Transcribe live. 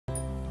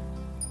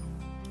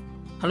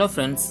Hello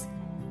friends,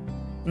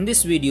 in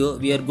this video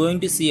we are going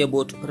to see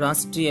about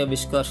RASHTRIYA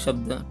AVISHKAR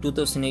SAPTAH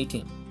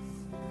 2018.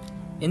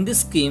 In this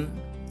scheme,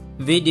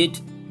 we did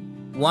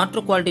water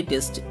quality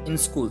test in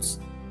schools.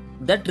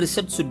 That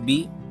result should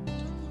be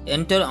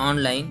entered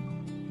online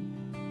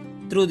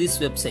through this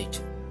website.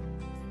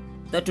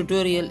 The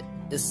tutorial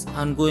is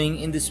ongoing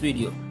in this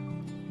video.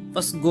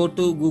 First go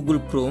to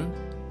Google Chrome,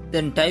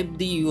 then type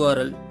the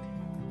URL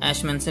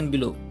as mentioned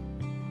below,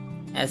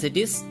 as it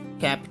is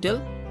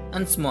capital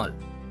and small.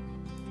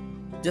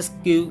 Just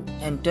give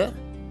enter,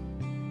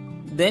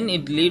 then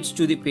it leads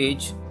to the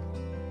page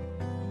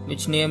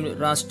which named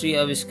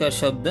RASHTRIYA AVISHKAR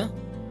SAPTAH.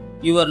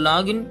 You are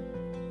login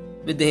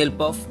with the help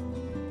of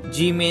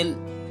Gmail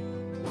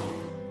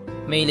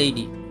mail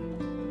ID.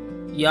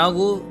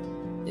 Yahoo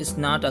is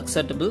not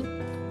acceptable,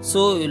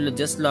 so you will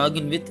just log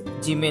in with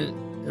Gmail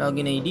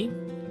login ID,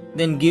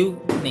 then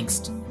give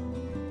next.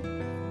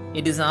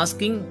 It is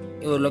asking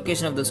your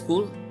location of the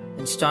school.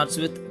 It starts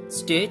with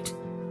state,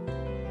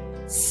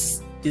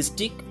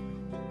 district,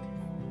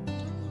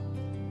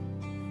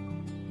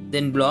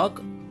 then block,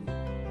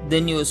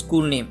 then your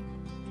school name.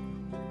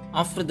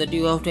 After that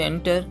you have to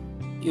enter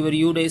your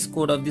UDIS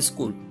code of the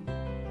school.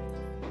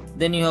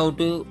 Then you have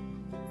to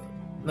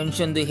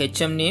mention the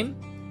HM name,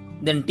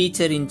 then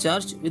teacher in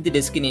charge with the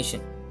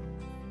designation.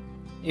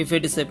 If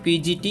it is a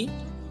PGT,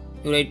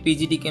 you write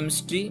PGT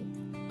chemistry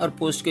or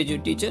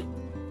postgraduate teacher.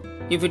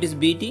 If it is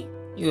BT,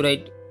 you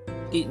write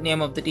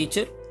name of the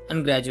teacher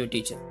and graduate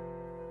teacher.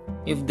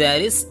 If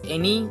there is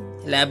any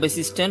lab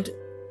assistant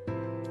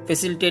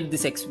facilitate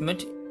this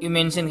experiment, you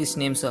mention his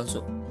names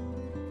also.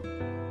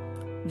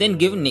 Then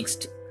give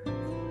next.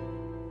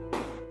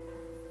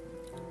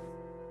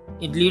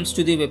 It leads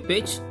to the web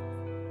page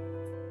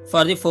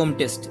for the form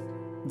test.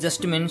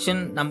 Just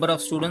mention number of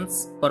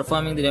students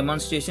performing the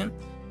demonstration,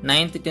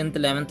 9th, 10th,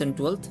 11th and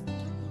 12th.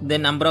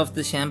 Then number of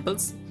the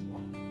samples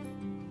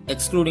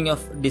excluding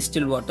of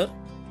distilled water.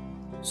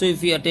 So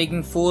if you are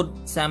taking 4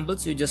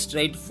 samples, you just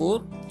write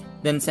 4.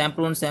 Then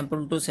sample 1,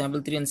 sample 2,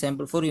 sample 3 and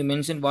sample 4. You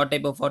mention what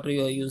type of water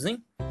you are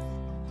using.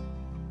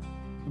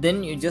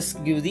 Then you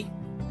just give the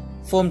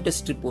form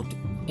test report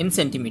in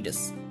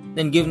centimeters.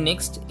 Then give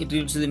next. It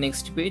leads to the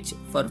next page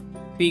for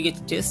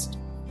pH test.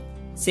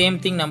 Same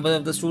thing, number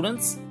of the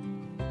students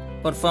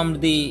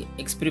performed the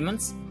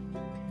experiments.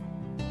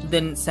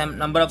 Then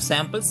number of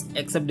samples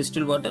except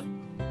distilled water.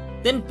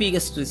 Then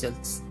pH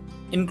results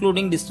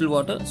including distilled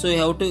water. So you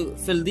have to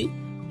fill the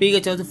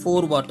pH of the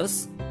 4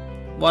 waters.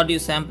 What you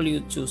sample you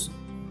choose.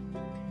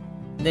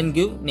 Then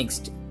give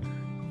next.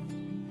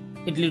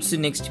 It leads to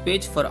next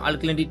page for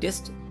alkalinity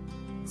test.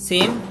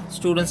 Same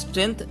student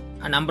strength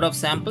and number of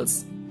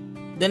samples.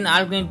 Then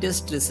alkalinity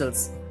test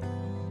results.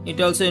 It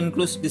also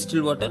includes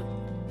distilled water.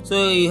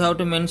 So you have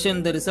to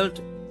mention the result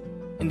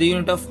in the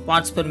unit of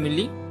parts per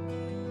milli.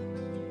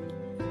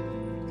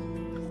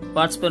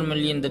 Parts per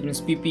million, that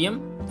means ppm.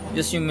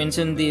 Just you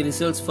mention the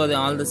results for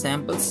all the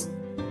samples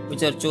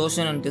which are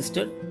chosen and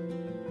tested.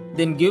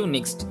 Then give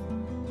next.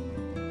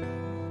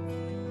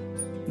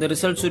 The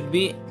result should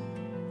be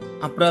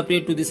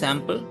appropriate to the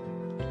sample.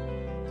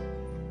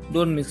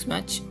 Don't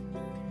mismatch.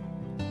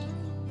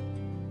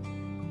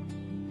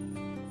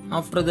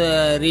 After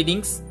the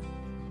readings,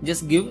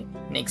 just give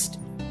next.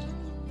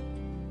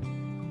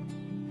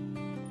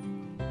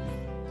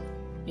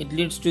 It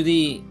leads to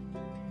the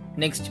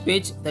next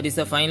page, that is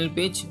the final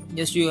page.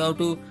 Just you have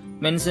to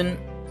mention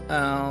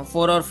 4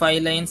 or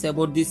 5 lines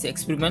about these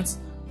experiments,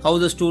 how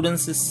the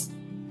students is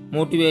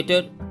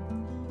motivated,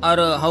 or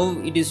how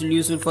it is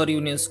useful for you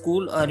in your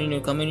school or in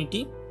your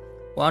community.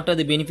 What are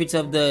the benefits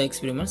of the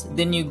experiments?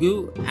 Then you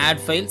give add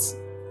files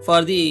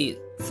for the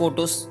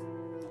photos.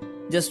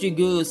 Just you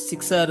give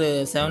 6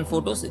 or 7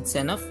 photos, it's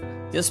enough.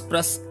 Just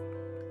press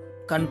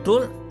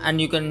Ctrl and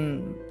you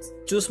can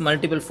choose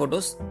multiple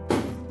photos.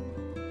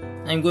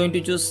 I am going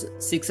to choose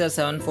 6 or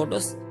 7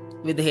 photos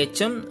with the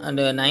HM and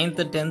 9th,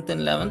 10th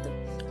and 11th.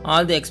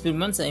 All the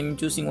experiments I am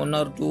choosing 1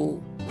 or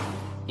 2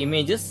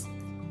 images.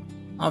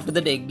 After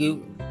that I give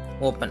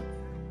open.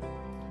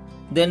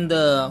 Then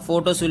the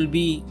photos will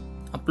be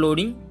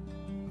uploading.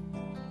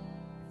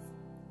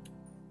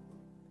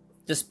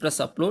 Just press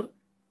upload.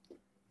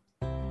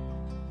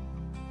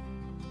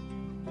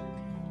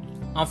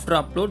 After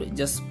upload,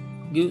 just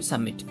give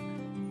submit.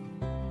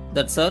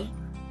 That's all.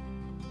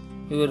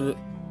 Your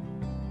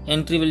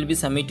entry will be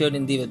submitted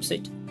in the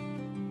website.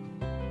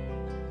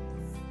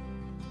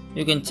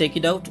 You can check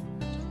it out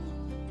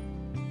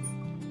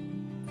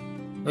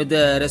with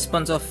the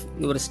response of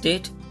your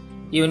state,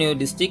 even your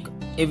district.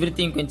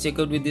 Everything you can check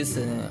out with this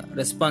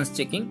response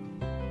checking.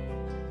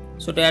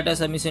 So data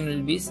submission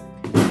will be,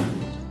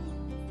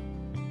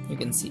 you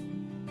can see.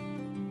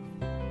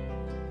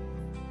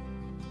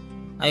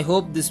 I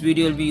hope this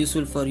video will be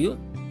useful for you.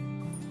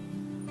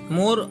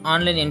 More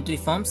online entry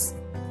forms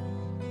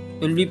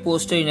will be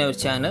posted in our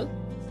channel.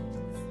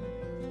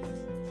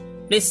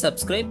 Please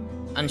subscribe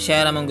and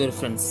share among your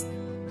friends.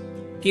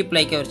 Keep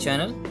like our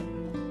channel.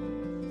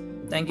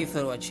 Thank you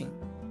for watching.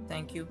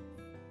 Thank you.